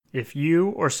If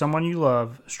you or someone you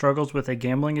love struggles with a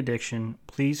gambling addiction,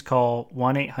 please call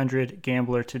 1 800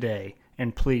 Gambler today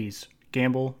and please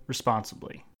gamble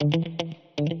responsibly.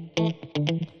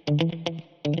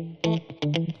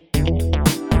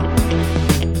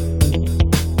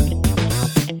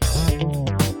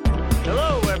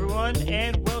 Hello, everyone,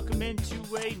 and welcome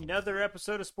into another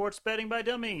episode of Sports Betting by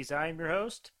Dummies. I'm your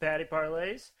host, Patty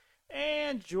Parlays.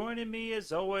 And joining me,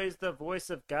 as always, the voice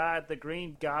of God, the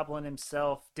Green Goblin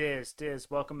himself, Diz. Diz,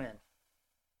 welcome in.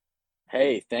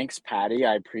 Hey, thanks, Patty.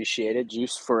 I appreciate it.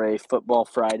 Juice for a football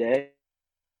Friday.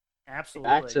 Back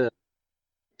Absolutely. to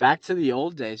back to the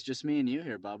old days, just me and you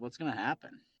here, bub. What's gonna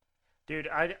happen? Dude,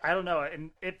 I don't know.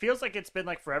 And it feels like it's been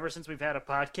like forever since we've had a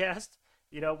podcast.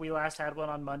 You know, we last had one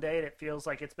on Monday, and it feels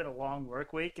like it's been a long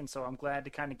work week. And so I'm glad to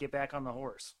kind of get back on the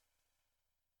horse.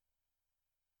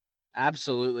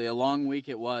 Absolutely, a long week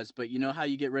it was, but you know how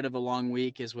you get rid of a long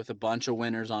week is with a bunch of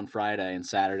winners on Friday and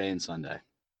Saturday and Sunday.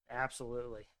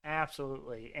 Absolutely.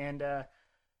 Absolutely. And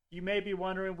you may be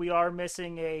wondering, we are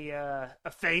missing a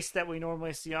face that we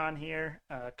normally see on here.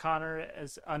 Connor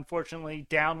is unfortunately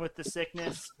down with the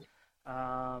sickness.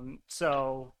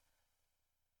 So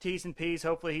T's and P's.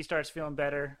 Hopefully he starts feeling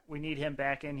better. We need him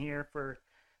back in here for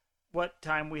what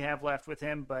time we have left with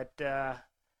him. But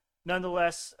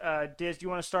nonetheless, Diz, do you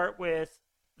want to start with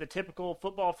the typical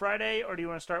football Friday, or do you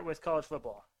want to start with college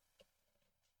football?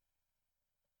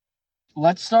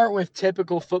 Let's start with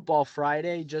typical football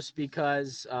Friday, just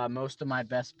because most of my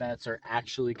best bets are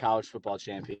actually college football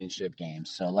championship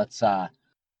games. So let's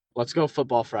go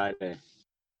football Friday.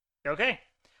 Okay.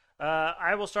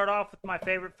 I will start off with my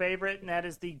favorite, and that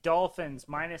is the Dolphins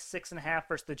minus 6.5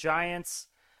 versus the Giants.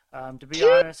 To be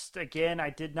honest, again,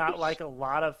 I did not like a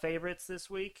lot of favorites this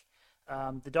week.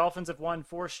 The Dolphins have won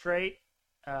 4 straight,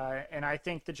 and I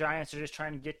think the Giants are just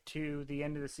trying to get to the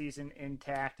end of the season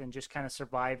intact and just kind of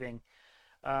surviving.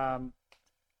 Um,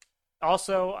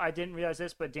 Also, I didn't realize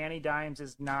this, but Danny Dimes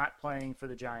is not playing for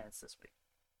the Giants this week.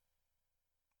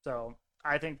 So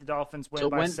I think the Dolphins win So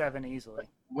by when 7 easily.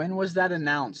 when was that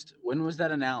announced? When was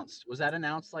that announced? Was that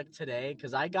announced like today?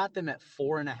 Because I got them at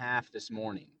 4.5 this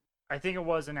morning. I think it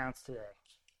was announced today.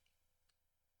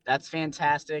 That's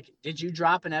fantastic. Did you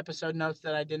drop an episode notes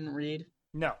that I didn't read?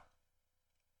 No.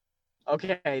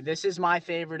 Okay, this is my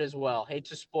favorite as well. Hate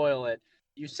to spoil it.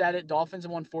 You said it. Dolphins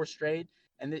have won 4 straight,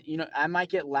 and I might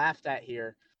get laughed at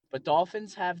here, but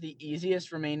Dolphins have the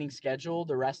easiest remaining schedule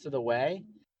the rest of the way,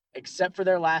 except for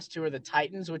their last 2 are the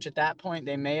Titans, which at that point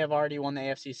they may have already won the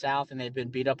AFC South and they've been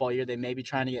beat up all year. They may be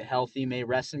trying to get healthy, may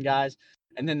rest some guys,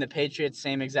 and then the Patriots,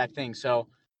 same exact thing. So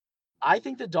I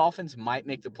think the Dolphins might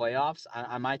make the playoffs.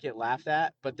 I might get laughed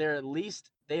at, but they at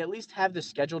least have the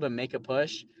schedule to make a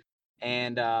push,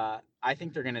 and I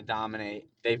think they're going to dominate.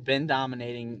 They've been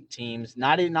dominating teams,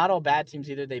 not all bad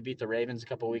teams either. They beat the Ravens a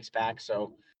couple weeks back,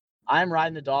 so I'm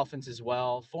riding the Dolphins as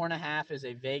well. 4.5 is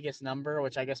a Vegas number,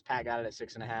 which I guess Pat got it at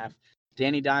 6.5.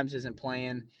 Danny Dimes isn't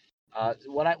playing.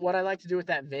 What I like to do with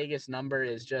that Vegas number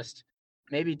is just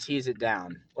maybe tease it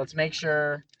down. Let's make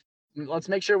sure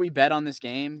we bet on this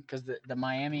game because the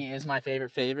Miami is my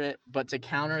favorite. But to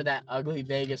counter that ugly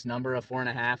Vegas number of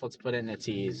 4.5, let's put it in a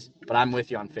tease. But I'm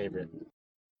with you on favorite.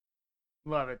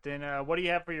 Love it. Then what do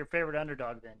you have for your favorite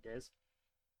underdog then, Diz?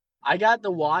 I got the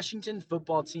Washington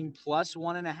football team plus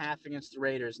 1.5 against the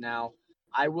Raiders. Now,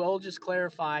 I will just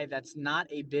clarify that's not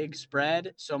a big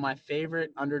spread. So my favorite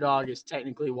underdog is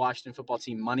technically Washington football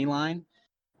team money line.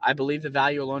 I believe the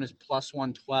value alone is plus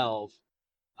 112.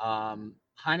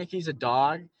 Heineke's a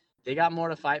dog. They got more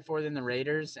to fight for than the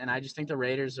Raiders, and I just think the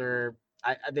Raiders they're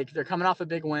coming off a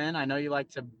big win. I know you like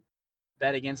to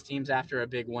bet against teams after a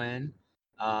big win,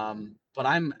 but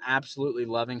I'm absolutely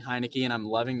loving Heineke, and I'm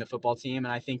loving the football team,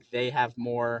 and I think they have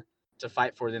more to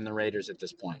fight for than the Raiders at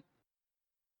this point.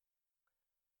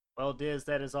 Well, Diz,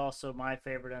 that is also my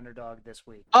favorite underdog this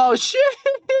week. Oh,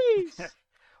 jeez!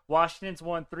 Washington's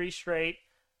won 3 straight.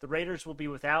 The Raiders will be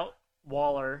without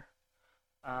Waller.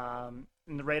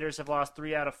 And the Raiders have lost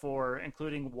 3 out of 4,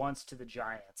 including once to the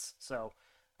Giants. So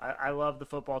I love the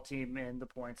football team and the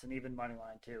points and even money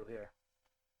line too here.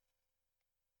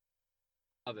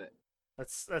 Love it.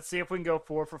 Let's see if we can go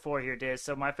 4 for 4 here, Diz.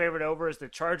 So my favorite over is the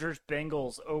Chargers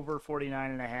Bengals over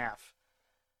 49.5.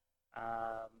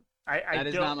 That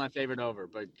is not my favorite over,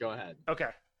 but go ahead. Okay.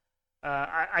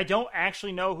 I don't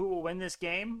actually know who will win this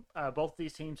game. Both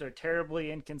these teams are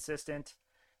terribly inconsistent.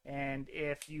 And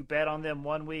if you bet on them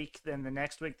one week, then the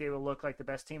next week they will look like the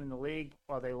best team in the league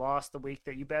while they lost the week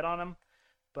that you bet on them.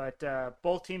 But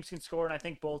both teams can score, and I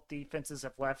think both defenses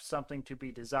have left something to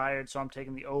be desired. So I'm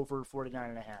taking the over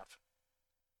 49.5.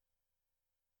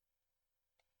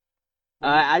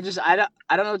 I don't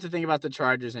know what to think about the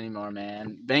Chargers anymore,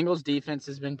 man. Bengals defense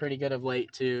has been pretty good of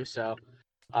late too, so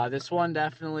this one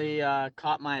definitely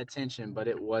caught my attention, but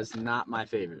it was not my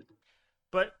favorite.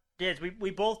 But yes, we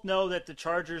both know that the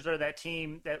Chargers are that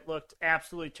team that looked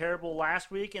absolutely terrible last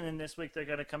week, and then this week they're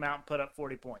going to come out and put up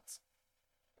 40 points.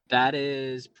 That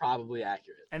is probably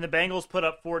accurate. And the Bengals put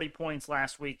up 40 points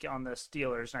last week on the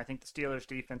Steelers, and I think the Steelers'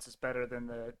 defense is better than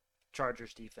the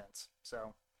Chargers' defense.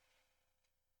 So,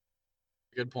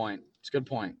 good point. It's a good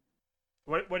point.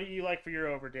 what do you like for your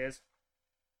over, Diz?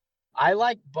 I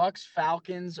like Bucks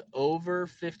Falcons over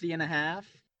 50.5.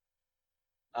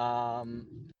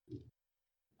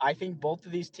 I think both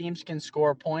of these teams can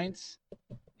score points.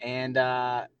 And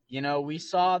we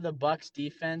saw the Bucks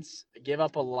defense give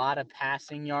up a lot of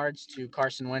passing yards to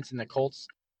Carson Wentz and the Colts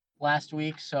last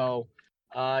week. So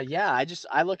I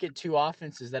look at two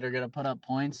offenses that are going to put up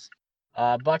points.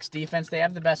 Bucks defense, they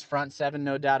have the best front seven,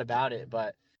 no doubt about it,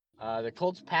 but the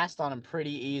Colts passed on them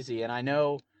pretty easy, and I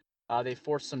know they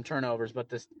forced some turnovers, but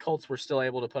the Colts were still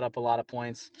able to put up a lot of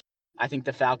points. I think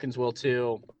the Falcons will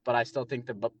too, but I still think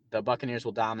the Buccaneers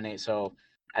will dominate. So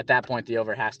at that point, the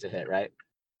over has to hit, right?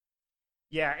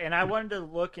 Yeah, and I wanted to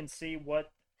look and see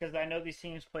because I know these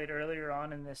teams played earlier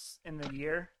on in the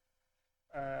year.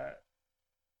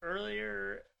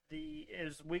 Earlier it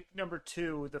was week number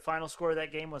 2. The final score of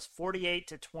that game was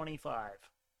 48-25.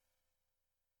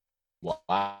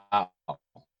 Wow.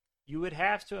 You would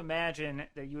have to imagine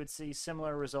that you would see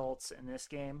similar results in this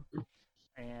game,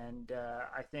 and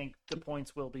I think the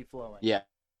points will be flowing. Yeah.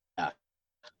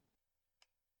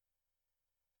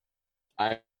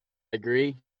 I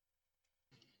agree.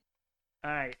 All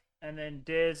right, and then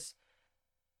Diz,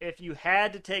 if you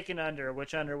had to take an under,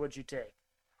 which under would you take?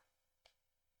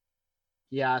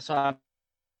 Yeah, so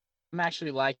I'm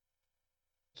actually liking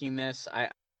this.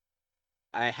 I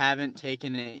haven't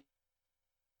taken it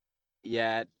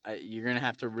yet. You're gonna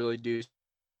have to really do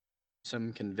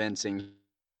some convincing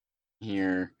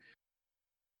here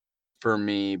for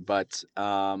me, but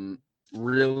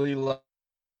really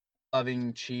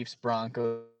loving Chiefs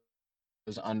Broncos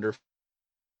under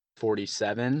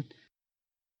 47.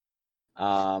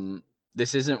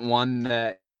 This isn't one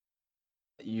that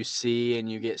you see and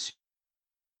you get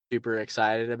super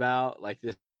excited about. Like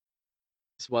this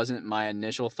wasn't my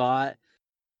initial thought,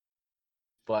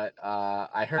 but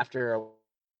I heard after a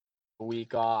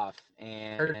week off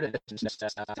and heard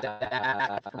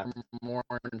from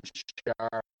Warren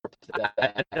Sharp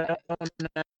that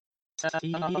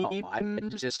I'm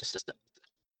just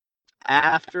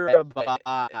after a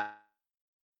bye,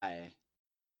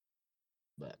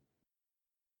 but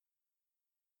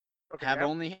Okay, have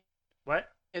only what?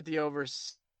 hit the over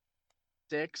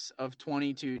 6 of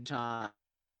 22 times.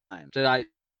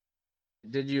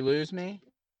 Did you lose me?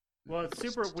 Well, it's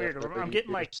super weird. I'm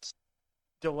getting like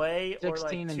delay or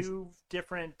like 2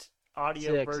 different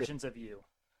audio versions of you.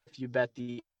 If you bet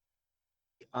the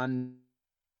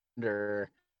under,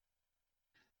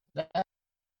 that's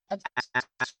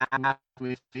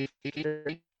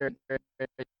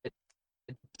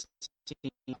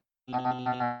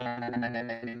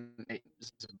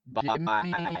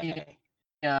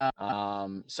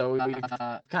so we've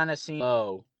kind of seen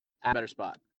low at a better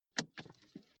spot.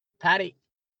 Patty,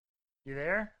 you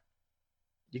there?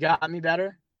 You got me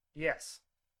better? Yes.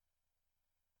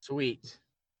 Sweet.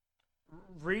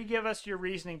 Give us your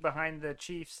reasoning behind the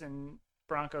Chiefs and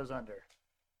Broncos under.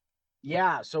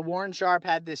 Yeah, so Warren Sharp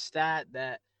had this stat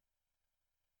that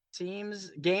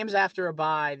games after a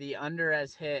bye, the under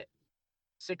has hit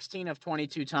 16 of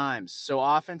 22 times. So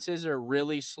offenses are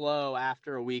really slow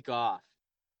after a week off.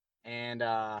 And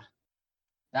that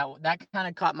kind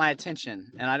of caught my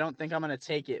attention. And I don't think I'm going to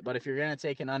take it, but if you're going to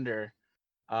take an under,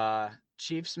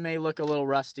 Chiefs may look a little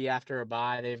rusty after a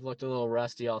bye. They've looked a little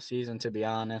rusty all season, to be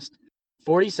honest.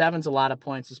 47's a lot of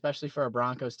points, especially for a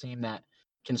Broncos team that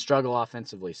can struggle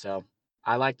offensively. So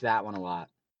I liked that one a lot.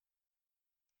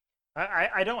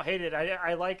 I don't hate it.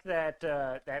 I like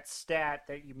that stat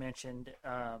that you mentioned.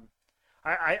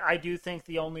 I do think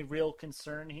the only real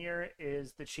concern here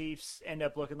is the Chiefs end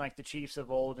up looking like the Chiefs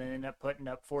of old and end up putting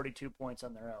up 42 points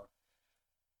on their own.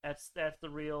 That's the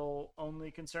real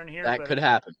only concern here. That could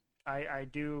happen. I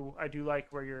do like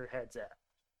where your head's at.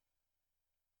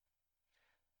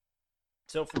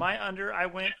 So for my under, I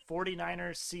went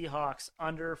 49ers Seahawks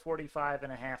under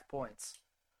 45.5 points.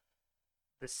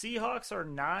 The Seahawks are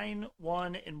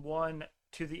 9-1-1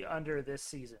 to the under this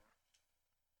season.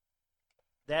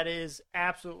 That is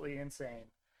absolutely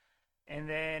insane. And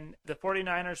then the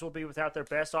 49ers will be without their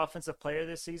best offensive player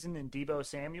this season in Deebo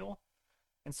Samuel.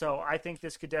 And so I think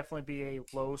this could definitely be a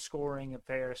low scoring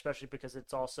affair, especially because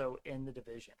it's also in the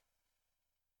division.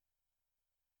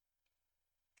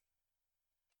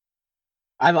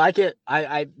 I like it.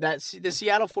 The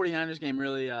Seattle 49ers game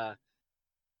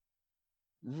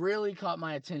really caught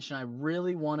my attention. I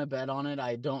really want to bet on it.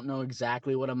 I don't know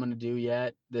exactly what I'm going to do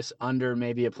yet. This under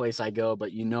may be a place I go,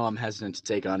 but I'm hesitant to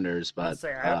take unders. I'll But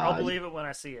say I'll believe it when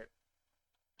I see it.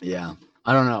 yeah,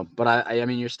 I don't know, but I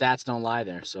mean your stats don't lie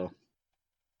there. So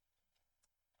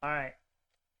All right,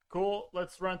 cool.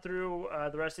 Let's run through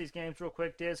the rest of these games real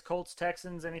quick. Diz, Colts,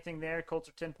 Texans, anything there? Colts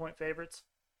are 10-point favorites.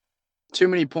 too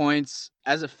many points.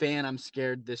 As a fan, I'm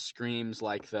scared. This screams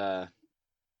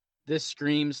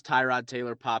Tyrod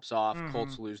Taylor pops off. Mhm.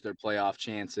 Colts lose their playoff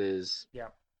chances. Yeah.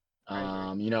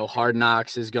 Hard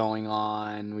Knocks is going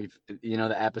on.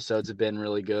 The episodes have been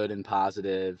really good and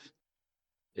positive.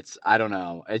 I don't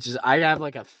know. It's just, I have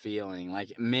like a feeling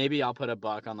like maybe I'll put a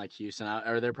buck on like Houston,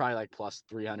 or they're probably like plus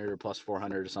 300 or plus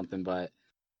 400 or something. But,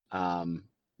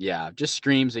 yeah, just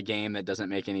screams a game that doesn't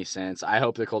make any sense. I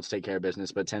hope the Colts take care of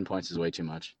business, but 10 points is way too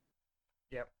much.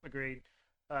 Yep, agreed.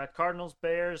 Cardinals,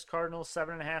 Bears, Cardinals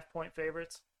 7.5-point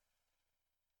favorites.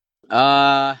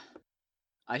 I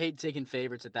hate taking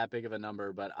favorites at that big of a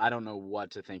number, but I don't know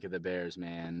what to think of the Bears,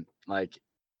 man. Like,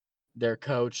 their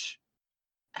coach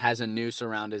has a noose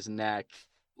around his neck,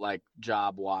 like,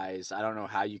 job-wise. I don't know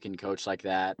how you can coach like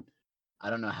that. I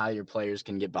don't know how your players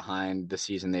can get behind the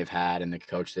season they've had and the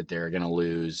coach that they're going to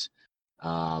lose.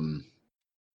 I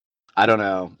don't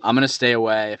know. I'm going to stay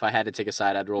away. If I had to take a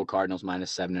side, I'd roll Cardinals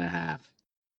minus 7.5.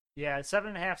 Yeah,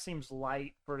 7.5 seems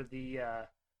light for the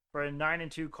for a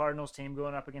 9-2 Cardinals team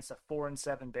going up against a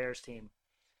 4-7 Bears team.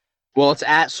 Well, it's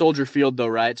at Soldier Field though,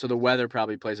 right? So the weather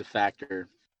probably plays a factor.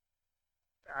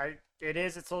 It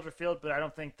is at Soldier Field, but I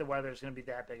don't think the weather is going to be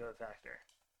that big of a factor.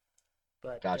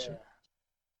 But Gotcha.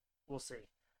 We'll see.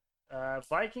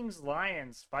 Vikings,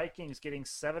 Lions. Vikings getting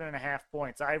 7.5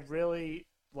 points. I really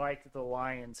like the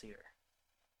Lions here.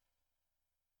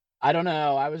 I don't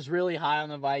know. I was really high on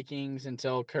the Vikings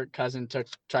until Kirk Cousins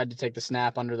tried to take the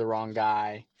snap under the wrong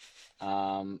guy.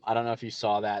 I don't know if you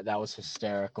saw that. That was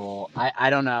hysterical.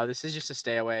 I don't know. This is just a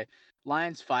stay away.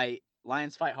 Lions fight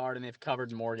hard, and they've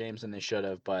covered more games than they should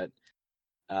have. But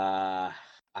I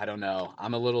don't know.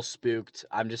 I'm a little spooked.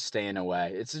 I'm just staying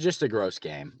away. It's just a gross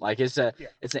game. Like it's an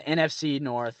NFC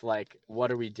North. Like,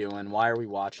 what are we doing? Why are we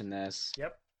watching this?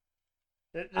 Yep.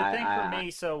 The thing for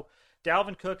me, so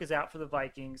Dalvin Cook is out for the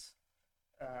Vikings.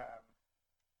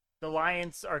 The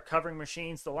Lions are covering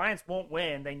machines. The Lions won't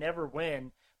win. They never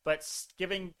win. But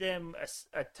giving them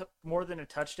more than a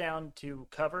touchdown to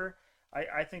cover,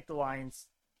 I think the Lions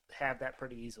have that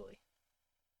pretty easily.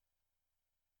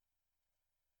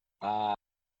 I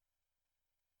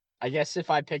guess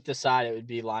if I picked a side, it would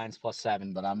be Lions plus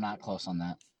 7, but I'm not close on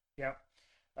that. Yep.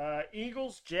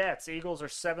 Eagles, Jets. Eagles are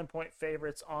 7-point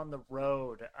favorites on the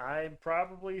road. I'm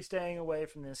probably staying away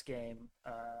from this game.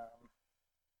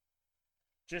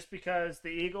 Just because the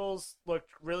Eagles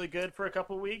looked really good for a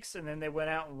couple weeks, and then they went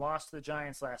out and lost to the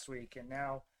Giants last week, and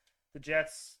now the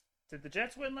Jets. Did the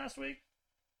Jets win last week?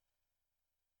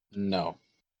 No.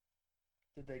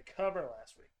 Did they cover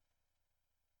last week?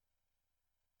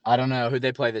 I don't know. Who'd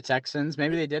they play? The Texans?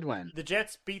 Maybe they did win. The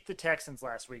Jets beat the Texans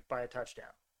last week by a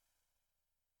touchdown.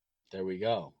 There we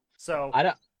go. So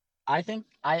I think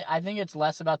it's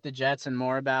less about the Jets and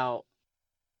more about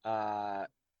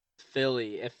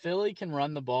Philly. If Philly can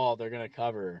run the ball, they're going to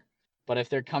cover. But if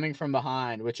they're coming from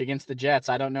behind, which against the Jets,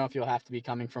 I don't know if you'll have to be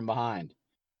coming from behind.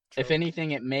 True. If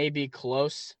anything, it may be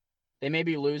close. They may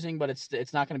be losing, but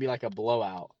it's not going to be like a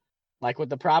blowout. Like, what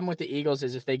the problem with the Eagles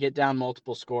is if they get down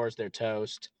multiple scores, they're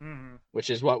toast,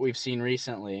 which is what we've seen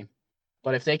recently.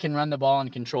 But if they can run the ball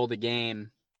and control the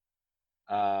game,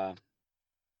 they're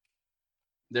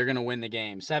going to win the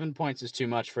game. 7 points is too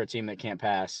much for a team that can't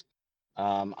pass.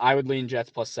 I would lean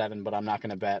Jets plus 7, but I'm not going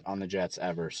to bet on the Jets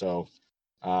ever. So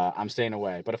I'm staying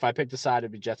away. But if I pick the side,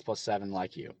 it'd be Jets plus 7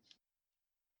 like you.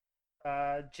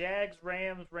 Jags,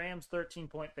 Rams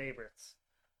 13-point favorites.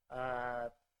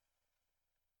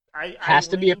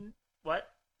 What?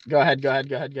 Go ahead. I was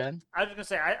going to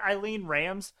say, I lean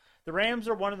Rams. The Rams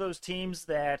are one of those teams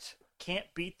that can't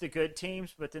beat the good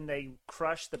teams, but then they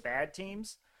crush the bad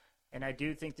teams. And I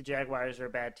do think the Jaguars are a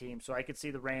bad team, so I could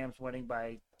see the Rams winning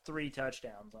by 3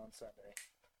 touchdowns on Sunday.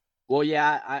 Well,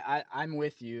 yeah, I'm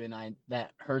with you, and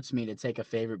that hurts me to take a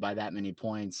favorite by that many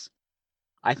points.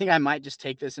 I think I might just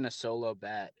take this in a solo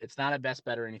bet. It's not a best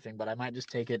bet or anything, but I might just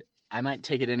take it. I might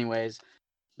take it anyways.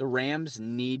 The Rams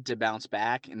need to bounce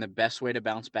back, and the best way to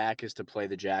bounce back is to play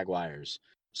the Jaguars.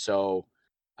 So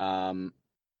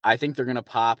I think they're going to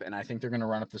pop, and I think they're going to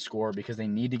run up the score because they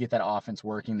need to get that offense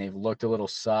working. They've looked a little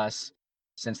sus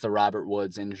since the Robert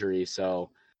Woods injury. So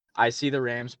I see the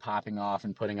Rams popping off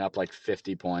and putting up like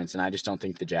 50 points, and I just don't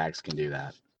think the Jags can do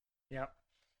that. Yep.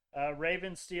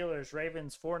 Ravens Steelers.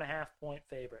 Ravens 4.5-point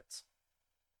favorites.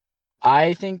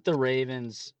 I think the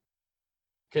Ravens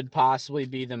could possibly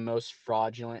be the most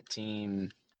fraudulent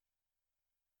team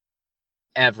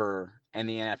ever in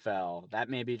the NFL. That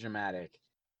may be dramatic,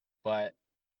 but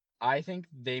I think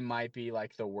they might be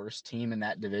like the worst team in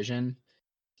that division,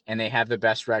 and they have the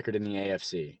best record in the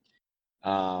AFC.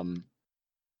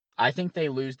 I think they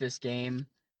lose this game.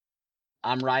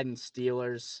 I'm riding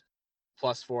Steelers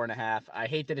plus 4.5. I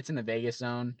hate that it's in the Vegas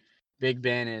zone. Big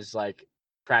Ben is like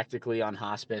practically on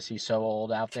hospice. He's so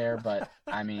old out there, but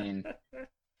I mean,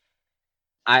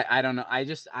 I don't know.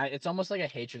 It's almost like a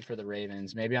hatred for the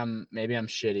Ravens. Maybe I'm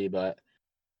shitty, but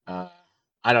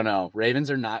I don't know. Ravens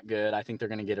are not good. I think they're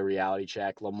going to get a reality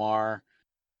check. Lamar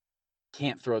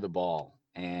can't throw the ball,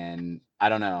 and I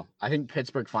don't know. I think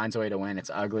Pittsburgh finds a way to win. It's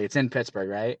ugly. It's in Pittsburgh,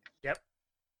 right? Yep.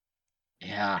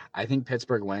 Yeah, I think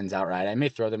Pittsburgh wins outright. I may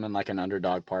throw them in like an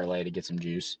underdog parlay to get some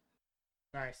juice.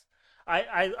 Nice.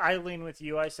 I lean with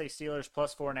you. I say Steelers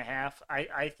plus 4.5.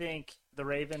 I think the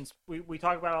Ravens, we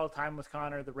talk about all the time with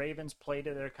Connor, the Ravens play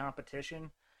to their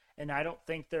competition, and I don't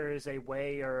think there is a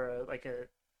way or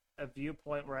a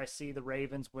viewpoint where I see the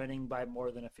Ravens winning by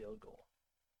more than a field goal.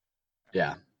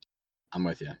 Yeah, I'm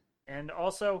with you. And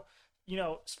also,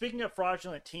 speaking of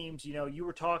fraudulent teams, you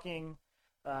were talking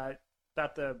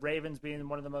about the Ravens being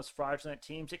one of the most fraudulent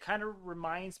teams. It kind of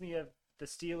reminds me of the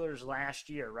Steelers last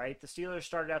year, right? The Steelers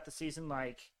started out the season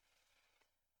like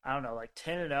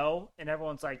 10-0, and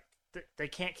everyone's like they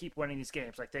can't keep winning these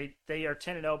games. Like they are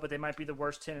 10-0, but they might be the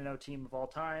worst 10-0 team of all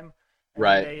time. And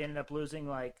right. They ended up losing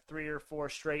like 3 or 4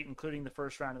 straight, including the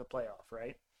first round of the playoff,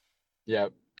 right?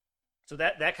 Yep. So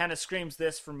that kind of screams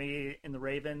this for me in the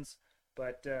Ravens,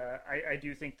 but I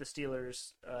do think the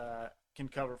Steelers can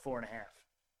cover 4.5.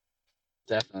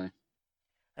 Definitely.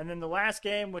 And then the last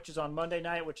game, which is on Monday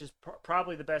night, which is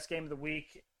probably the best game of the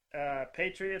week,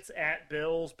 Patriots at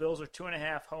Bills. Bills are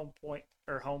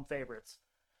 2.5 home favorites.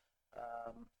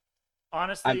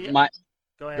 Honestly,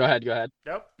 go ahead.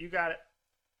 Nope, you got it.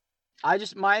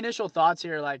 My initial thoughts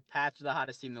here, like Pats are the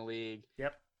hottest team in the league.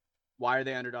 Yep. Why are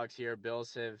they underdogs here?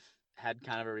 Bills have had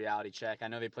kind of a reality check. I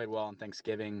know they played well on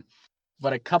Thanksgiving,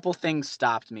 but a couple things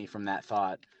stopped me from that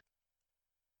thought.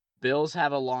 Bills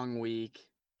have a long week.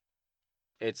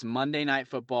 It's Monday Night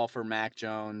Football for Mac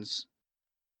Jones,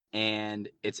 and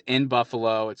it's in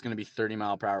Buffalo. It's going to be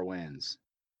 30-mile-per-hour winds.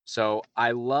 So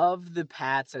I love the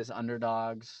Pats as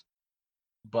underdogs,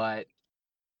 but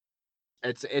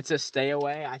it's a stay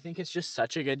away. I think it's just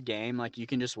such a good game. Like, you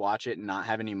can just watch it and not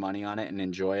have any money on it and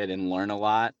enjoy it and learn a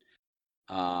lot.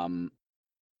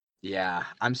 Yeah,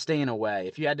 I'm staying away.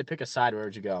 If you had to pick a side, where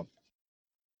would you go?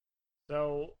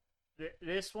 So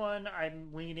this one, I'm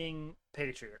leaning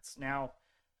Patriots. Now,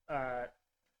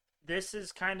 this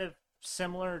is kind of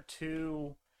similar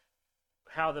to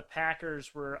how the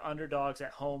Packers were underdogs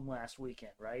at home last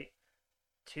weekend, right?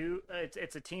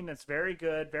 It's a team that's very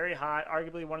good, very hot,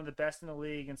 arguably one of the best in the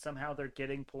league, and somehow they're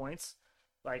getting points.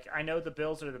 Like, I know the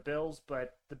Bills are the Bills,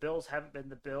 but the Bills haven't been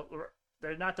the Bills.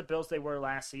 They're not the Bills they were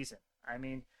last season. I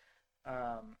mean,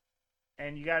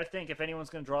 and you got to think, if anyone's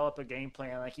going to draw up a game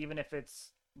plan, like even if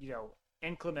it's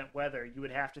inclement weather, you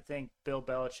would have to think Bill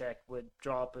Belichick would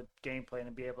draw up a game plan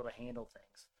and be able to handle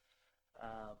things.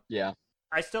 Yeah.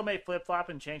 I still may flip-flop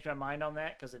and change my mind on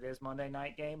that because it is Monday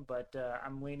night game, but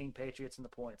I'm leaning Patriots in the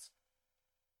points.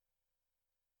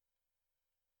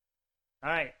 All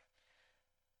right.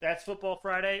 That's Football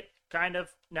Friday, kind of.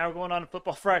 Now we're going on to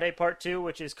Football Friday Part 2,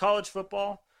 which is college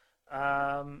football.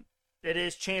 It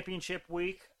is championship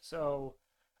week, so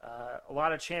a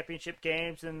lot of championship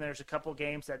games, and there's a couple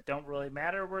games that don't really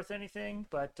matter worth anything,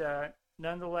 but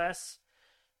nonetheless,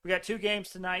 we got 2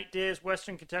 games tonight. Diz,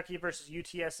 Western Kentucky versus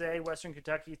UTSA. Western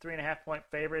Kentucky 3.5-point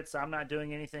favorites. I'm not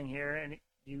doing anything here. And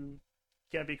you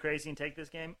gonna be crazy and take this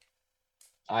game?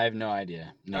 I have no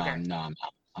idea. No, okay.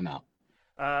 I'm out.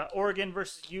 Oregon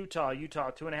versus Utah.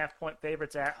 Utah 2.5-point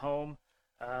favorites at home.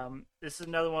 This is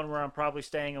another one where I'm probably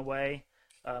staying away.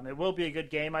 It will be a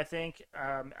good game, I think.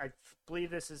 I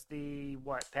believe this is the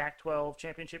Pac-12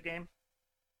 championship game.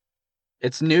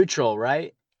 It's neutral,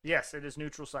 right? Yes, it is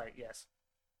neutral site. Yes.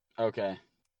 Okay.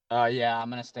 Yeah, I'm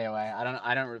gonna stay away.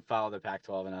 I don't follow the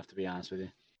Pac-12 enough, to be honest with you.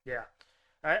 Yeah,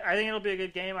 I think it'll be a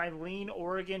good game. I lean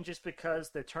Oregon just because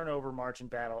the turnover margin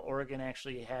battle. Oregon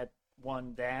actually had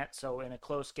won that, so in a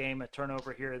close game, a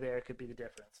turnover here or there could be the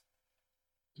difference.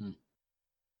 All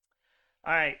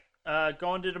right,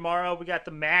 Going to tomorrow, we got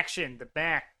the MAC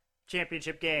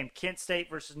championship game. Kent State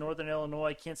versus Northern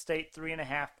Illinois. Kent State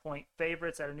 3.5-point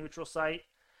favorites at a neutral site.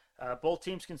 Both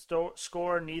teams can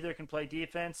score. Neither can play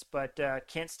defense, but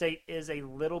Kent State is a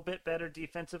little bit better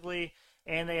defensively,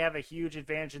 and they have a huge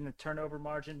advantage in the turnover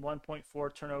margin,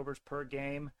 1.4 turnovers per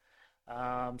game.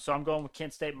 So I'm going with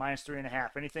Kent State minus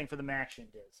 3.5. Anything for the MAC,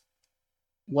 Diz?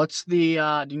 What's the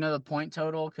do you know the point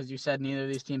total? Because you said neither of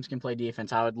these teams can play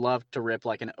defense. I would love to rip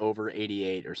like an over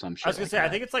 88 or some shit. I was gonna like say that. I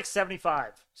think it's like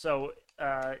 75. So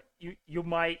you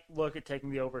might look at taking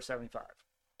the over 75.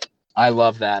 I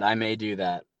love that. I may do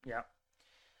that. Yeah.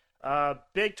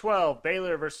 Big 12,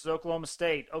 Baylor versus Oklahoma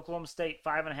State. Oklahoma State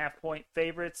 5.5-point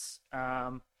favorites.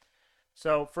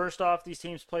 So first off, these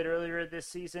teams played earlier this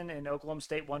season, and Oklahoma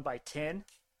State won by 10.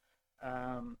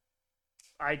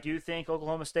 I do think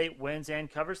Oklahoma State wins and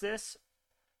covers this,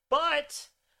 but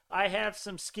I have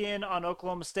some skin on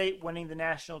Oklahoma State winning the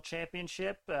national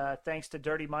championship, thanks to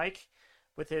Dirty Mike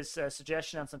with his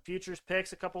suggestion on some futures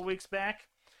picks a couple weeks back.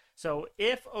 So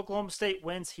if Oklahoma State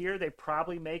wins here, they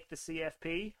probably make the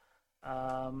CFP.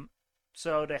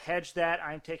 So to hedge that,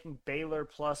 I'm taking Baylor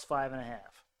plus 5.5.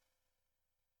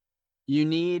 You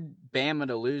need Bama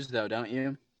to lose, though, don't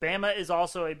you? Bama is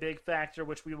also a big factor,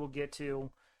 which we will get to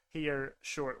here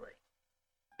shortly.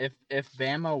 If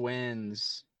Bama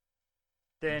wins,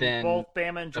 then both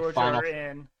Bama and Georgia are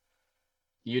in.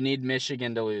 You need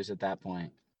Michigan to lose at that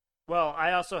point. Well,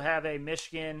 I also have a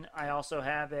Michigan, I also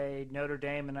have a Notre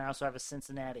Dame, and I also have a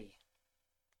Cincinnati.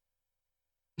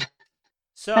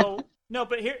 So, no,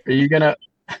 but here... Are you going to...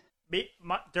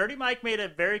 Dirty Mike made a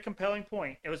very compelling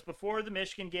point. It was before the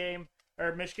Michigan game,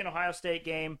 or Michigan-Ohio State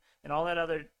game, and all that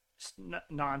other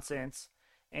nonsense.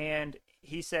 And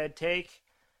he said, take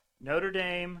Notre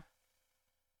Dame,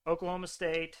 Oklahoma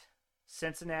State,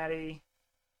 Cincinnati,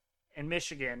 and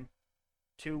Michigan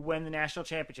to win the national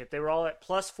championship. They were all at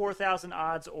plus 4,000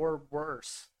 odds or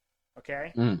worse.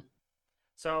 Okay?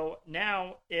 So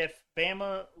now, if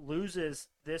Bama loses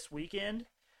this weekend,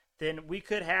 then we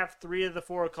could have 3 of the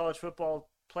 4 college football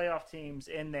playoff teams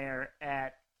in there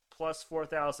at plus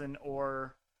 4,000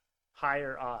 or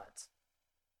higher odds.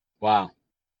 Wow.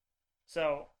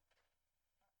 So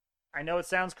I know it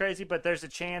sounds crazy, but there's a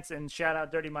chance, and shout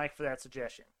out Dirty Mike for that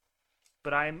suggestion.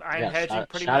 But I'm hedging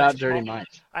pretty much. Shout out Dirty Mike.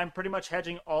 I'm pretty much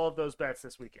hedging all of those bets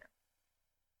this weekend.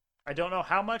 I don't know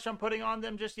how much I'm putting on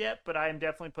them just yet, but I am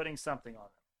definitely putting something on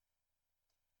them.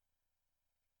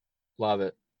 Love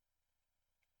it.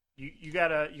 You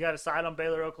got a side on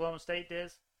Baylor, Oklahoma State,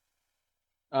 Diz?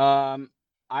 I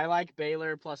like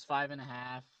Baylor plus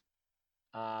 5.5.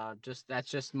 That's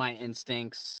just my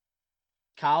instincts.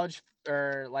 College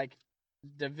or like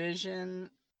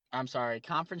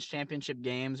conference championship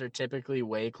games are typically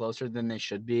way closer than they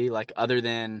should be. Like other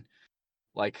than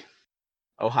like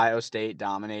Ohio State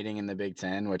dominating in the Big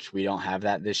Ten, which we don't have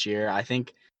that this year. I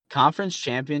think conference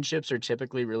championships are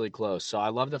typically really close. So I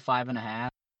love the 5.5.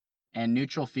 And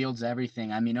neutral field's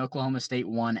everything. I mean, Oklahoma State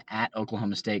won at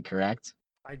Oklahoma State, correct?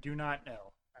 I do not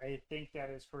know. I think that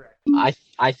is correct.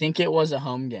 I think it was a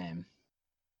home game.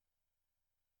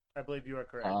 I believe you are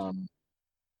correct.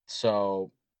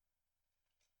 So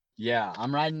yeah,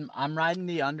 I'm riding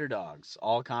the underdogs,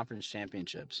 all conference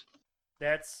championships.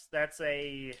 That's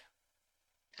a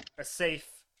safe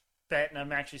bet, and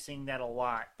I'm actually seeing that a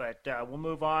lot. But we'll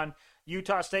move on.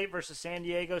 Utah State versus San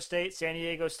Diego State. San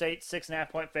Diego State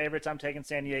 6.5-point favorites. I'm taking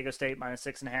San Diego State minus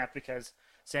 6.5 because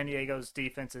San Diego's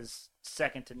defense is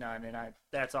second to none, and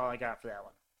that's all I got for that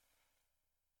one.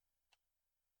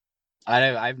 I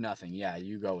have nothing. Yeah,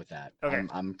 you go with that. Okay.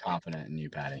 I'm confident in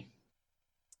you, Patty.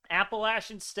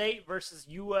 Appalachian State versus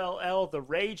ULL, the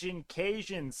Raging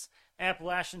Cajuns.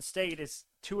 Appalachian State is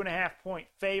 2.5-point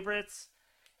favorites.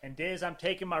 And Diz, I'm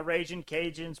taking my Raging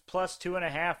Cajuns plus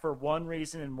 2.5 for one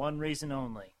reason and one reason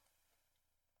only.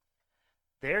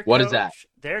 What is that?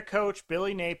 Their coach,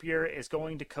 Billy Napier, is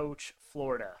going to coach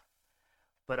Florida.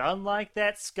 But unlike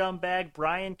that scumbag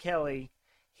Brian Kelly,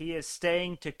 he is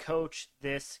staying to coach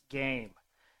this game.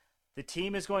 The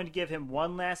team is going to give him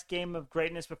one last game of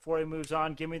greatness before he moves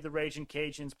on. Give me the Raging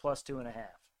Cajuns plus 2.5.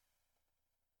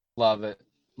 Love it.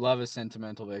 Love a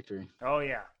sentimental victory. Oh,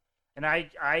 yeah. And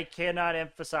I cannot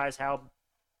emphasize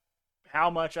how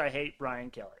much I hate Brian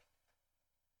Kelly.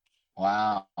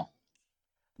 Wow.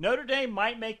 Notre Dame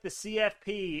might make the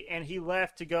CFP, and he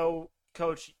left to go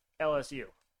coach LSU.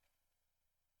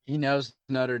 He knows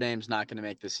Notre Dame's not going to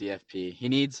make the CFP. He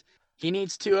needs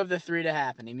 2 of the 3 to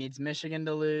happen. He needs Michigan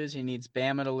to lose, he needs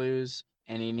Bama to lose,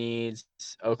 and he needs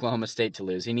Oklahoma State to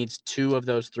lose. He needs 2 of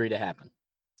those 3 to happen.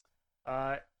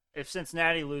 If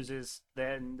Cincinnati loses,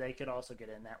 then they could also get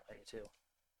in that way too.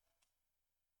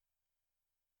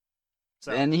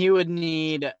 So Then he would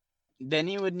need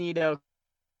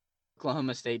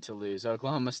Oklahoma State to lose.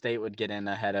 Oklahoma State would get in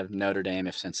ahead of Notre Dame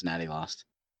if Cincinnati lost.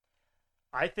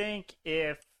 I think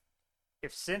if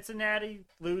Cincinnati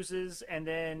loses and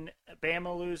then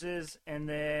Bama loses and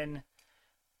then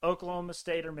Oklahoma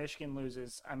State or Michigan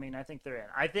loses, I mean, I think they're in.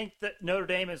 I think that Notre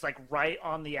Dame is like right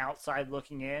on the outside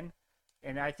looking in,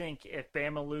 and I think if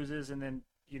Bama loses and then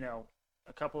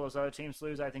a couple of those other teams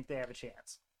lose, I think they have a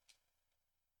chance.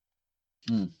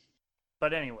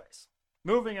 But anyways,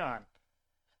 moving on.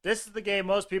 This is the game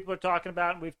most people are talking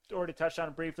about, and we've already touched on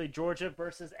it briefly. Georgia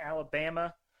versus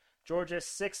Alabama. Georgia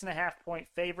 6.5-point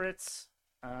favorites.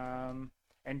 And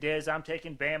Diz, I'm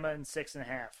taking Bama in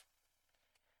 6.5.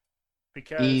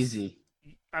 Because easy.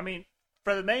 I mean,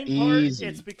 for the main part,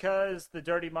 it's because the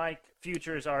Dirty Mike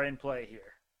futures are in play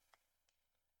here.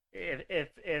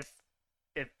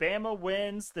 If Bama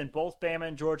wins, then both Bama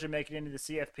and Georgia make it into the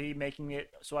CFP, making it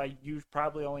so I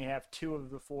probably only have 2 of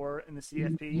the 4 in the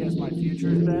CFP as my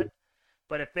futures bet.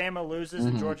 But if Bama loses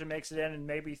and Georgia makes it in, and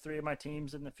maybe 3 of my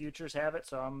teams in the futures have it,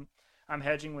 so I'm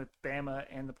hedging with Bama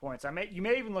and the points. You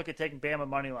may even look at taking Bama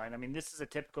money line. I mean, this is a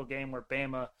typical game where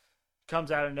Bama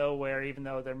comes out of nowhere, even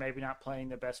though they're maybe not playing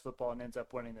their best football, and ends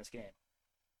up winning this game.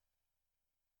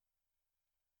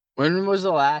 When was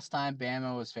the last time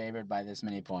Bama was favored by this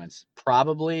many points? I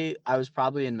was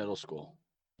probably in middle school.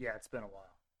 Yeah, it's been a while.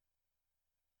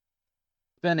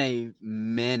 It's been a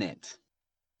minute.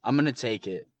 I'm going to take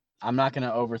it. I'm not going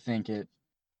to overthink it.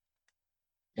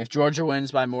 If Georgia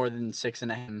wins by more than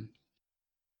 6.5,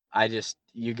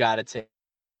 you got to take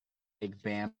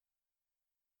Bama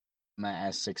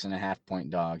as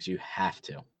 6.5-point dogs. You have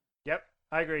to. Yep,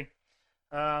 I agree.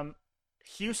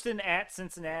 Houston at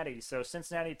Cincinnati. So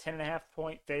Cincinnati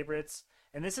 10.5-point favorites.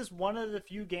 And this is one of the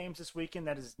few games this weekend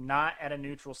that is not at a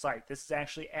neutral site. This is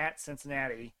actually at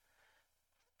Cincinnati.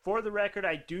 For the record,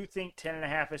 I do think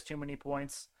 10.5 is too many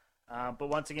points. But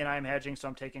once again, I'm hedging, so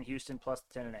I'm taking Houston plus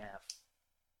 10.5.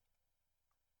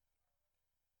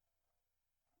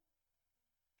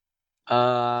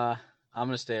 I'm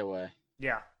gonna stay away.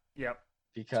 Yeah. Yep.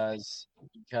 Because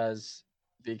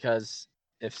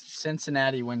if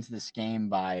Cincinnati wins this game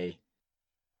by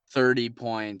 30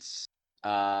 points,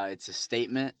 it's a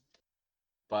statement.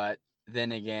 But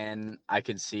then again, I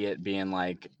could see it being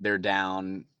like they're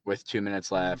down with 2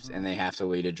 minutes left and they have to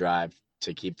lead a drive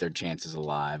to keep their chances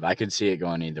alive. I could see it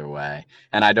going either way.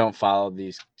 And I don't follow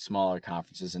these smaller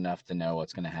conferences enough to know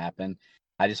what's going to happen.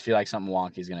 I just feel like something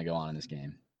wonky is going to go on in this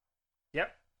game.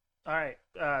 Yep. All right.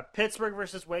 Pittsburgh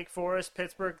versus Wake Forest.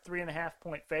 Pittsburgh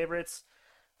 3.5-point favorites.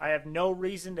 I have no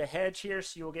reason to hedge here,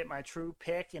 so you'll get my true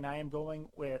pick, and I am going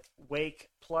with Wake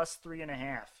plus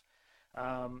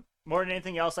 3.5. More than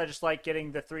anything else, I just like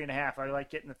getting the 3.5. I like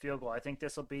getting the field goal. I think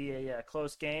this will be a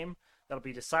close game that'll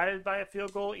be decided by a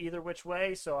field goal either which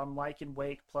way, so I'm liking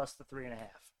Wake plus the 3.5.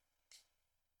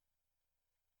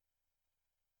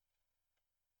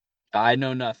 I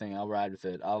know nothing. I'll ride with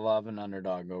it. I love an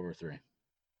underdog over 3.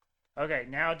 Okay,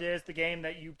 now it is the game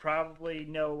that you probably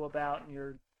know about, and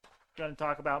you're going to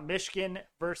talk about Michigan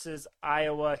versus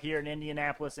Iowa here in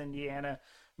Indianapolis, Indiana.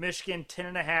 Michigan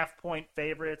 10.5-point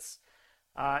favorites.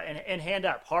 And hand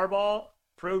up, Harbaugh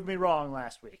proved me wrong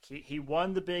last week. He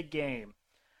won the big game.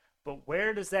 But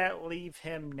where does that leave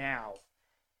him now?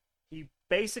 He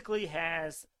basically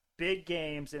has big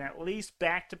games and at least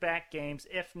back-to-back games,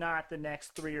 if not the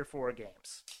next 3 or 4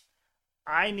 games.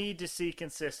 I need to see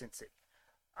consistency.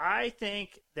 I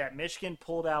think that Michigan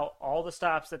pulled out all the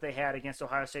stops that they had against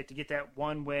Ohio State to get that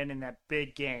one win in that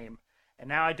big game. And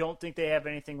now I don't think they have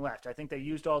anything left. I think they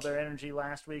used all their energy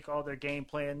last week, all their game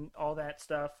plan, all that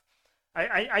stuff.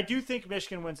 I do think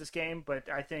Michigan wins this game, but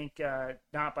I think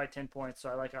not by 10 points, so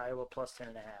I like Iowa plus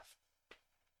 10.5.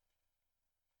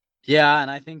 Yeah, and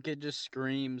I think it just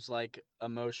screams like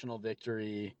emotional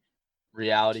victory,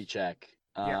 reality check.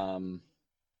 Yeah.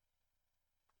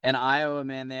 And Iowa,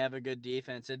 man, they have a good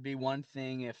defense. It'd be one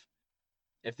thing if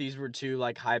these were 2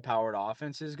 like high-powered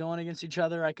offenses going against each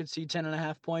other, I could see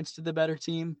 10.5 points to the better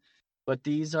team. But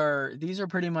these are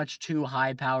pretty much 2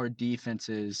 high-powered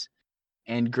defenses.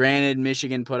 And granted,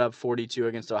 Michigan put up 42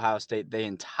 against Ohio State. They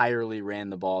entirely ran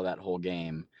the ball that whole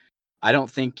game. I don't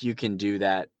think you can do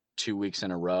that 2 weeks in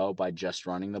a row by just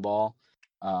running the ball.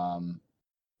 I'm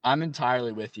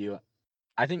entirely with you.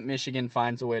 I think Michigan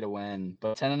finds a way to win,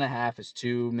 but 10.5 is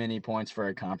too many points for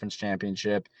a conference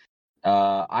championship.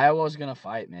 Iowa's going to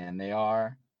fight, man. They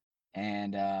are.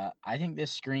 And I think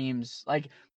this screams like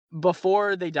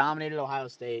before they dominated Ohio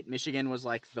State, Michigan was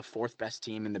like the 4th best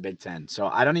team in the Big Ten. So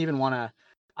I don't even want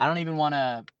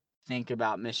to think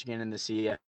about Michigan in the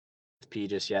CFP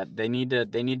just yet. They need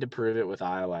to prove it with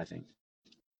Iowa, I think.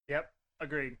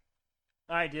 Agreed.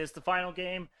 All right, is the final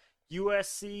game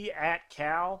USC at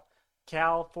Cal.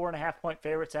 Cal 4.5 point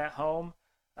favorites at home.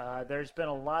 There's been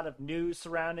a lot of news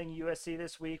surrounding USC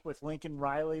this week with Lincoln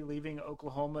Riley leaving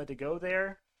Oklahoma to go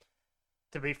there.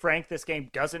 To be frank, this game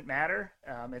doesn't matter.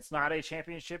 It's not a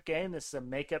championship game. This is a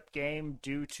makeup game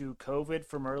due to COVID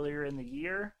from earlier in the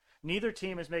year. Neither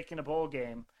team is making a bowl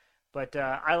game, but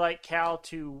I like Cal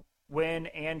to win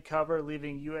and cover,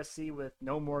 leaving USC with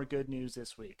no more good news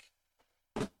this week.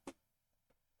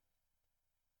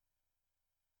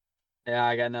 Yeah,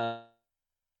 I got nothing.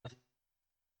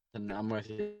 I'm with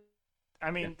you.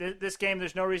 I mean, this game,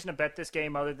 there's no reason to bet this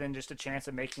game other than just a chance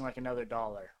of making like another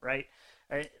dollar, right?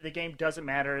 The game doesn't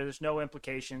matter. There's no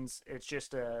implications. It's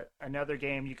just another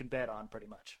game you can bet on, pretty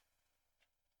much.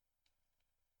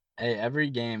 Hey, every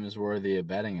game is worthy of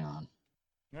betting on.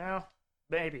 Well,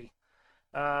 maybe.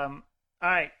 All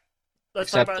right. Let's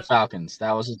Except talk about the Falcons.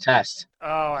 That was a test.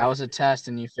 Oh, that was a test,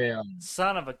 and you failed.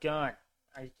 Son of a gun.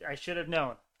 I should have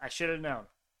known. I should have known.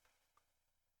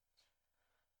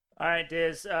 All right,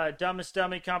 Diz. Dumbest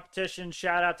Dummy competition.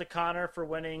 Shout out to Connor for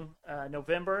winning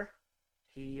November.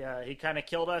 He kind of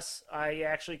killed us. I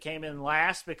actually came in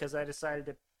last because I decided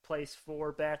to place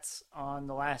 4 bets on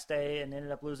the last day and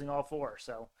ended up losing all 4.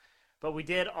 So, but we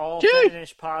did all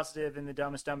finish positive in the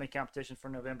Dumbest Dummy competition for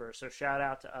November. So shout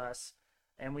out to us.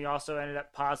 And we also ended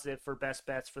up positive for best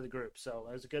bets for the group. So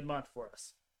it was a good month for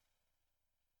us.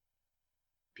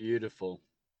 Beautiful.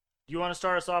 Do you want to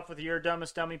start us off with your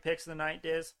Dumbest Dummy picks of the night,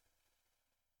 Diz?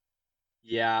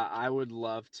 Yeah, I would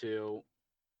love to.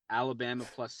 Alabama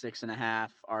plus 6.5,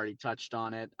 already touched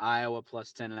on it. Iowa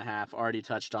plus 10.5, already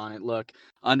touched on it. Look,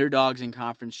 underdogs in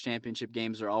conference championship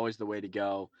games are always the way to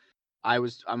go.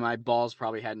 My balls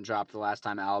probably hadn't dropped the last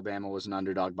time Alabama was an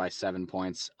underdog by 7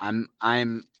 points. I'm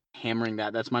hammering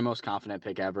that. That's my most confident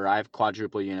pick ever. I have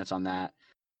quadruple units on that.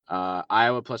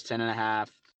 Iowa plus 10.5,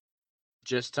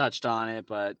 just touched on it,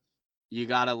 but you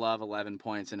gotta love 11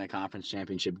 points in a conference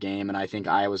championship game, and I think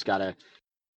Iowa's got a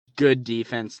good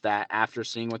defense that, after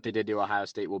seeing what they did to Ohio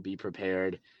State, will be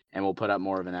prepared and will put up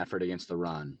more of an effort against the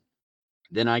run.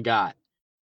 Then I got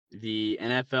the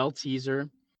NFL teaser,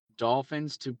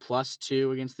 Dolphins to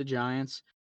 +2 against the Giants,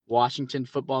 Washington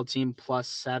football team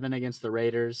 +7 against the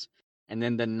Raiders, and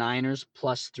then the Niners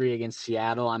 +3 against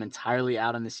Seattle. I'm entirely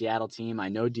out on the Seattle team. I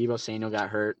know Deebo Samuel got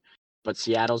hurt, but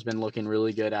Seattle's been looking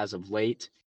really good as of late.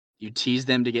 You tease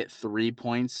them to get 3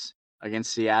 points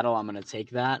against Seattle. I'm going to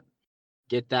take that.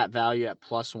 Get that value at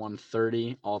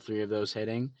 +130, all 3 of those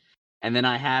hitting. And then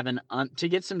I have to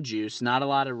get some juice, not a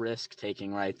lot of risk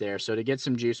taking right there. So to get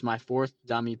some juice, my 4th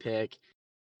dummy pick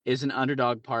is an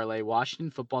underdog parlay, Washington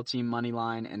football team money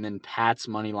line, and then Pats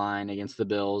money line against the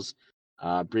Bills.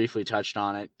 Briefly touched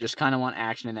on it. Just kind of want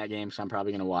action in that game, so I'm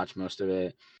probably going to watch most of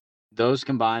it. Those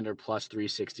combined are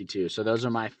 +362. So those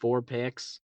are my 4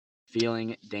 picks.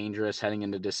 Feeling dangerous heading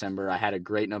into December. I had a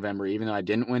great November, even though I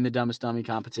didn't win the Dumbest Dummy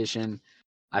competition.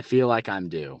 I feel like I'm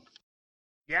due.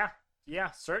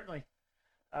 Yeah, certainly.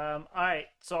 All right,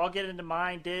 so I'll get into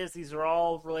mine, Diz. These are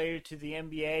all related to the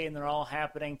NBA, and they're all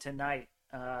happening tonight.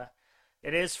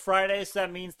 It is Friday, so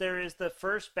that means there is the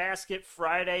First Basket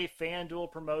Friday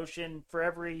FanDuel promotion. For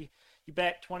every, you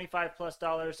bet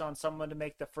 $25+ on someone to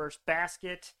make the first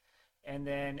basket, and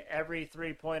then every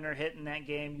 3-pointer hit in that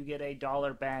game, you get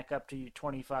 $1 back up to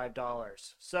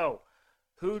 $25. So,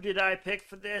 who did I pick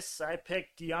for this? I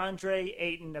picked DeAndre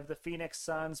Ayton of the Phoenix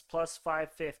Suns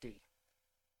 +550.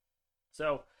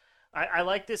 So I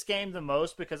like this game the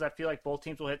most because I feel like both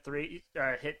teams will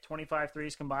hit 25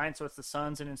 threes combined. So it's the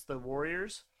Suns and it's the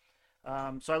Warriors.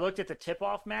 So I looked at the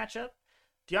tip-off matchup.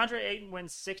 DeAndre Ayton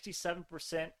wins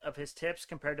 67% of his tips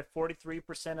compared to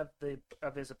 43%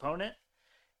 of his opponent.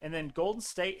 And then Golden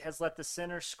State has let the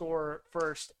center score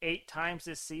first 8 times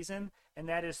this season, and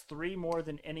that is 3 more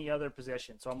than any other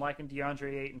position. So I'm liking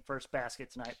DeAndre Ayton first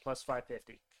basket tonight,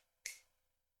 +550.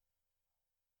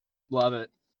 Love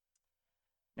it.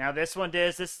 Now this one,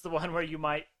 Diz, this is the one where you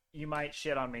might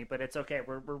shit on me, but it's okay.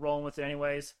 We're rolling with it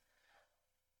anyways.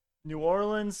 New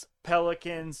Orleans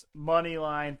Pelicans money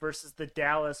line versus the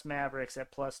Dallas Mavericks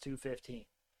at +215.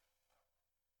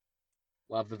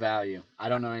 Love the value. I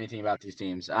don't know anything about these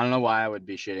teams. I don't know why I would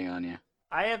be shitting on you.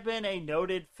 I have been a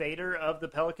noted fader of the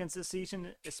Pelicans this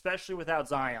season, especially without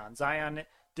Zion. Zion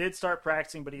did start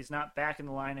practicing, but he's not back in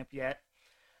the lineup yet.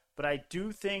 But I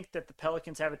do think that the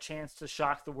Pelicans have a chance to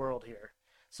shock the world here.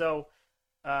 So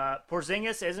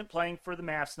Porzingis isn't playing for the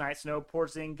Mavs tonight, so no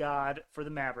Porzingod for the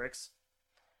Mavericks.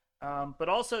 But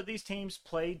also these teams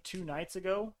played 2 nights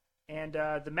ago, and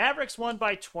the Mavericks won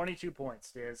by 22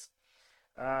 points, Diz.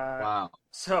 Wow.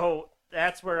 So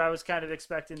that's where I was kind of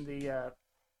expecting the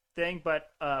thing,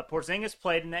 but Porzingis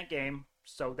played in that game,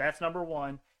 so that's number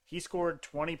one. He scored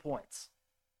 20 points.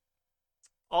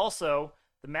 Also,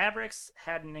 the Mavericks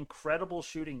had an incredible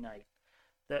shooting night.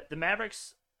 The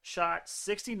Mavericks shot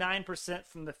 69%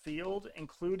 from the field,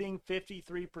 including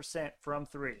 53% from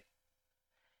three.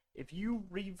 If you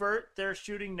revert their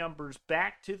shooting numbers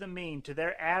back to the mean, to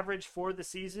their average for the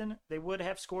season, they would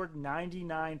have scored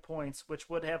 99 points, which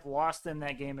would have lost them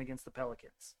that game against the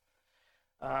Pelicans.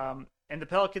 And the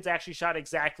Pelicans actually shot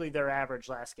exactly their average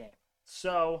last game.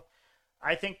 So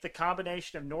I think the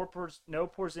combination of no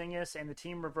Porzingis and the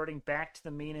team reverting back to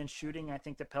the mean in shooting, I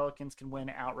think the Pelicans can win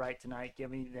outright tonight,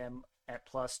 giving them at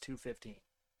plus 215.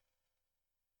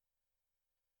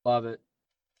 Love it.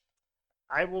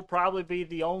 I will probably be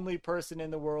the only person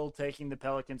in the world taking the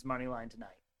Pelicans money line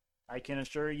tonight. I can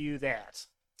assure you that.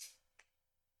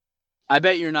 I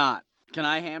bet you're not. Can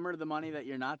I hammer the money that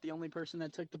you're not the only person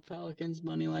that took the Pelicans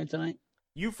money line tonight?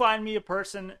 You find me a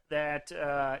person that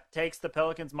takes the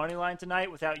Pelicans money line tonight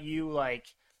without you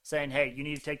saying, "Hey, you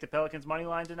need to take the Pelicans money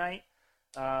line tonight,"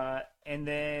 and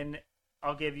then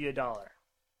I'll give you $1.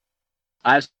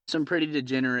 I have some pretty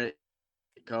degenerate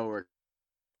coworkers.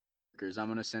 I'm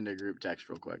gonna send a group text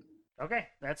real quick. Okay,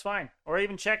 that's fine. Or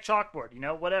even check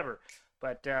chalkboard, whatever.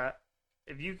 But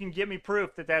if you can give me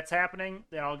proof that that's happening,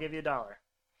 then I'll give you $1.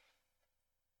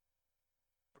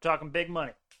 We're talking big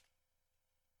money.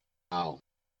 Oh.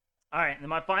 All right, and then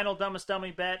my final dumbest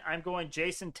dummy bet, I'm going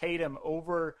Jason Tatum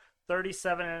over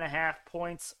 37.5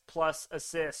 points plus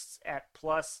assists at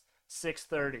plus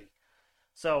 630.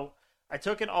 So I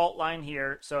took an alt line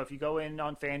here. So if you go in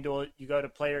on FanDuel, you go to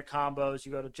player combos,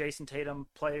 you go to Jason Tatum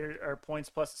player or points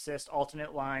plus assist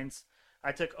alternate lines.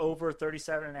 I took over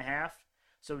 37.5.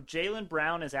 So Jaylen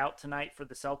Brown is out tonight for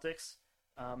the Celtics.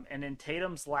 And in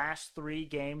Tatum's last 3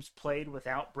 games played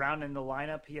without Brown in the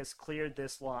lineup, he has cleared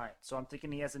this line. So I'm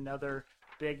thinking he has another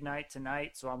big night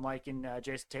tonight. So I'm liking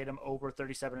Jason Tatum over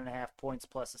 37.5 points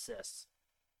plus assists.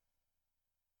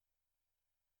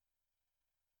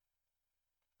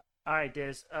 All right,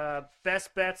 Diz.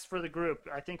 Best bets for the group.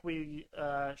 I think we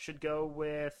should go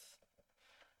with.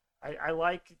 I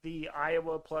like the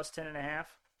Iowa plus 10.5.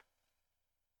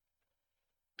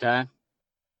 Okay.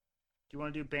 Do you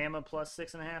want to do Bama plus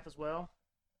 6.5 as well?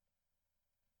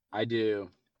 I do.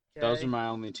 Okay. Those are my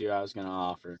only 2 I was gonna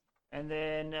offer. And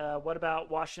then what about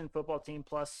Washington football team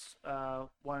plus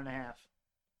 1.5?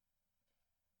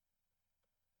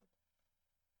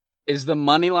 Is the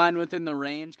money line within the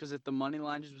range? Because if the money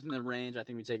line is within the range, I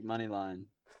think we take money line.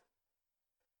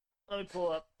 Let me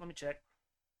pull up. Let me check.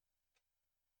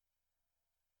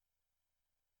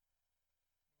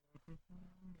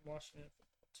 Washington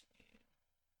football team.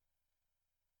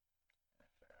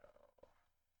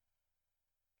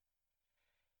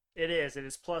 NFL. It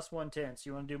is plus 110. So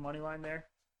you want to do money line there?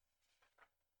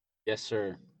 Yes,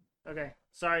 sir. Okay.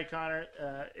 Sorry, Connor.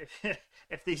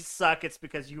 If these suck, it's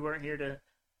because you weren't here to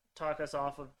talk us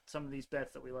off of some of these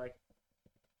bets that we like.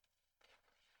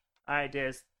 All right,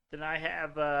 Diz. Then I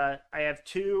have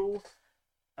 2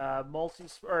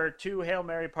 2 Hail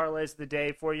Mary parlays of the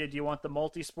day for you. Do you want the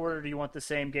multi-sport or do you want the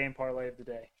same game parlay of the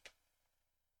day?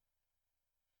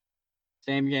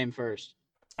 Same game first.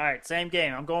 All right, same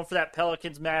game. I'm going for that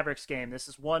Pelicans Mavericks game. This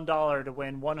is $1 to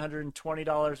win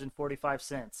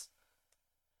 $120.45.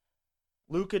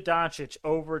 Luka Doncic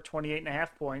over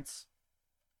 28.5 points.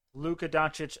 Luka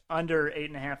Doncic under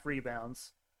 8.5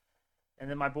 rebounds. And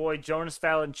then my boy Jonas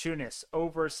Valanciunas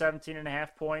over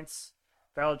 17.5 points.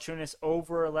 Valanciunas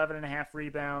over 11.5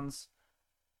 rebounds.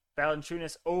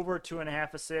 Valanciunas over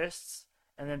 2.5 assists.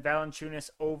 And then Valanciunas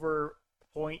over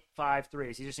 0.5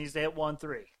 threes. He just needs to hit 1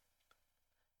 3.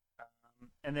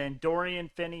 And then Dorian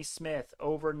Finney-Smith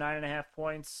over 9.5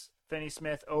 points.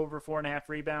 Finney-Smith over 4.5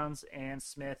 rebounds. And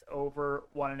Smith over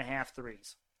 1.5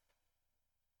 threes.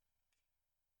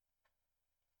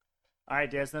 All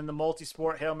right, Des. Then the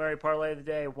multi-sport Hail Mary parlay of the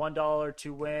day. $1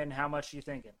 to win. How much are you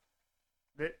thinking?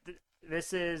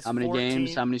 This is how many 14,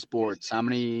 games? How many sports? How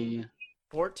many?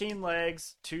 14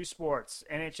 legs, 2 sports.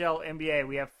 NHL, NBA.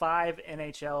 We have 5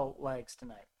 NHL legs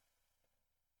tonight.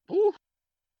 Ooh.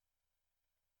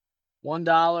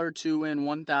 $1 to win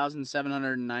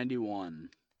 1,791.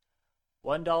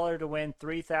 $1 to win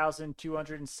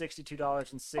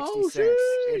 $3,262.60. Oh,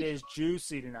 it is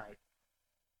juicy tonight.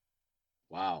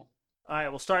 Wow. All right,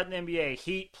 we'll start in the NBA.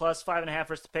 Heat plus 5.5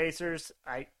 versus the Pacers.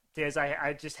 I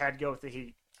just had to go with the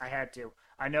Heat. I had to.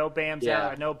 I know Bam's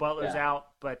out. I know Butler's out,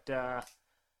 but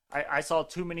I saw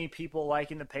too many people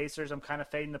liking the Pacers. I'm kind of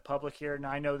fading the public here, and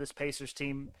I know this Pacers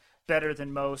team better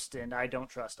than most, and I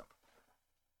don't trust them.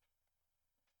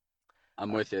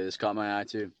 I'm with you. This caught my eye,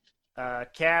 too.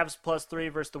 Cavs +3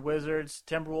 versus the Wizards.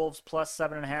 Timberwolves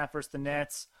 +7.5 versus the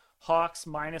Nets. Hawks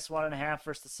 -1.5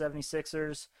 versus the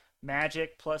 76ers.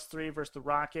 Magic +3 versus the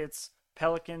Rockets.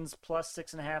 Pelicans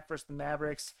 +6.5 versus the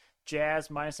Mavericks. Jazz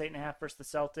 -8.5 versus the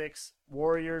Celtics.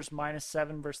 Warriors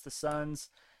 -7 versus the Suns.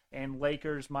 And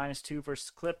Lakers -2 versus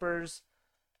Clippers.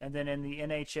 And then in the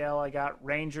NHL, I got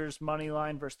Rangers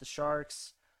moneyline versus the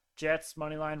Sharks. Jets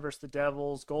moneyline versus the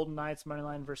Devils. Golden Knights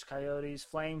moneyline versus Coyotes.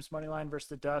 Flames moneyline versus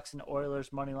the Ducks. And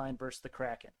Oilers moneyline versus the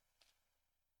Kraken.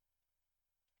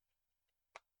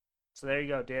 So there you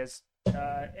go, Diz.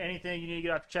 Anything you need to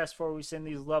get off your chest before we send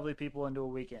these lovely people into a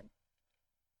weekend?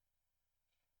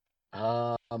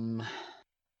 I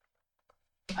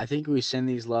think we send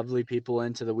these lovely people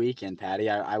into the weekend, Patty.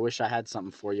 I wish I had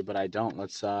something for you, but I don't.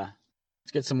 Let's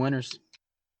get some winners.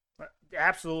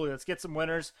 Absolutely. Let's get some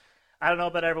winners. I don't know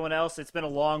about everyone else. It's been a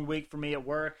long week for me at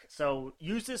work. So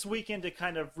use this weekend to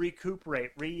kind of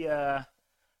recuperate,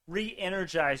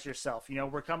 re-energize yourself. You know,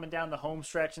 we're coming down the home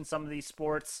stretch in some of these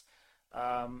sports.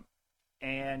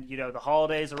 And, you know, the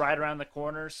holidays are right around the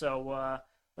corner. So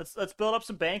let's build up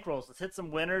some bankrolls. Let's hit some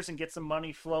winners and get some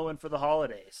money flowing for the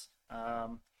holidays.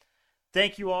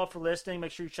 Thank you all for listening.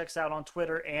 Make sure you check us out on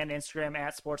Twitter and Instagram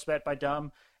at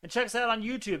SportsBetByDumb. And check us out on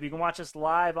YouTube. You can watch us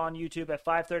live on YouTube at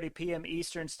 5:30 p.m.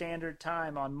 Eastern Standard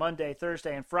Time on Monday,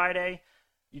 Thursday, and Friday.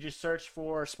 You just search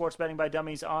for Sports Betting by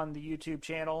Dummies on the YouTube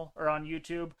channel, or on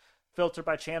YouTube. Filter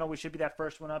by channel. We should be that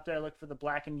first one up there. Look for the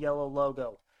black and yellow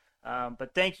logo.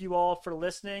 But thank you all for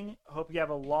listening. Hope you have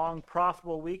a long,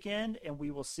 profitable weekend, and we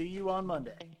will see you on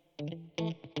Monday.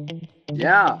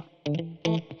 Yeah.